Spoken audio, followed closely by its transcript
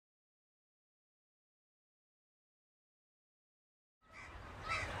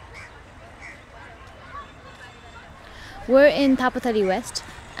We're in Thapatali West,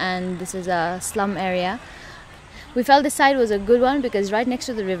 and this is a slum area. We felt this site was a good one because right next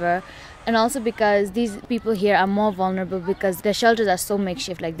to the river, and also because these people here are more vulnerable because their shelters are so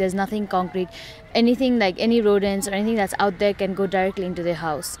makeshift. Like there's nothing concrete. Anything like any rodents or anything that's out there can go directly into their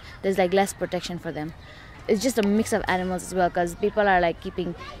house. There's like less protection for them. It's just a mix of animals as well because people are like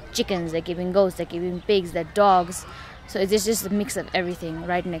keeping chickens, they're keeping goats, they're keeping pigs, they're dogs. So it's just a mix of everything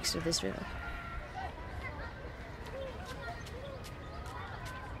right next to this river.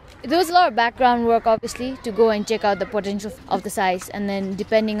 There was a lot of background work, obviously, to go and check out the potential of the sites, and then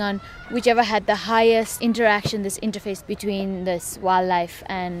depending on whichever had the highest interaction, this interface between this wildlife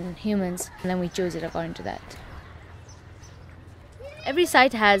and humans, and then we chose it according to that. Every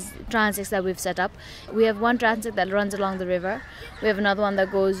site has transects that we've set up. We have one transect that runs along the river. We have another one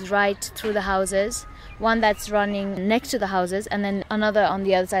that goes right through the houses, one that's running next to the houses, and then another on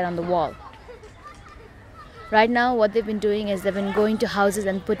the other side on the wall. Right now, what they've been doing is they've been going to houses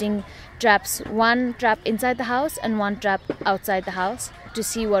and putting traps, one trap inside the house and one trap outside the house to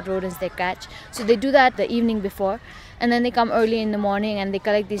see what rodents they catch. So they do that the evening before, and then they come early in the morning and they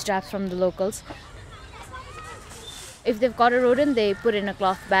collect these traps from the locals. If they've caught a rodent, they put it in a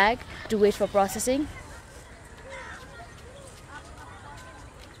cloth bag to wait for processing.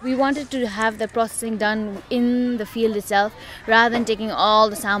 We wanted to have the processing done in the field itself rather than taking all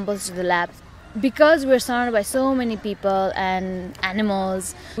the samples to the lab. Because we're surrounded by so many people and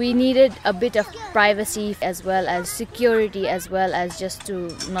animals, we needed a bit of privacy as well as security, as well as just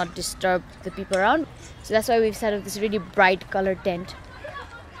to not disturb the people around. So that's why we've set up this really bright colored tent.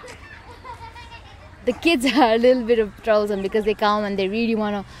 The kids are a little bit of troublesome because they come and they really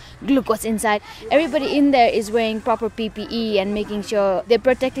want to look what's inside. Everybody in there is wearing proper PPE and making sure they're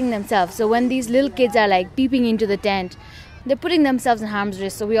protecting themselves. So when these little kids are like peeping into the tent, they're putting themselves in harm's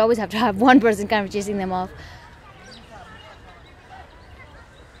risk, so we always have to have one person kind of chasing them off.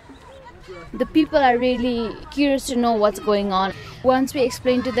 The people are really curious to know what's going on. Once we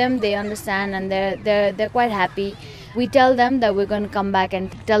explain to them, they understand and they're quite happy. We tell them that we're going to come back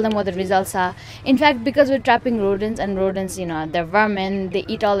and tell them what the results are. In fact, because we're trapping rodents, and rodents, they're vermin, they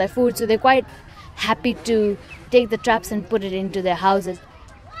eat all their food, so they're quite happy to take the traps and put it into their houses.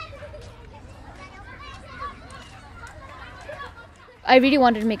 I really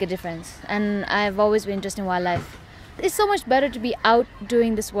wanted to make a difference, and I've always been interested in wildlife. It's so much better to be out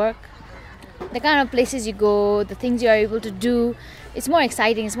doing this work. The kind of places you go, the things you are able to do, it's more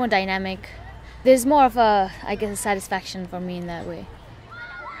exciting, it's more dynamic. There's more of a satisfaction for me in that way.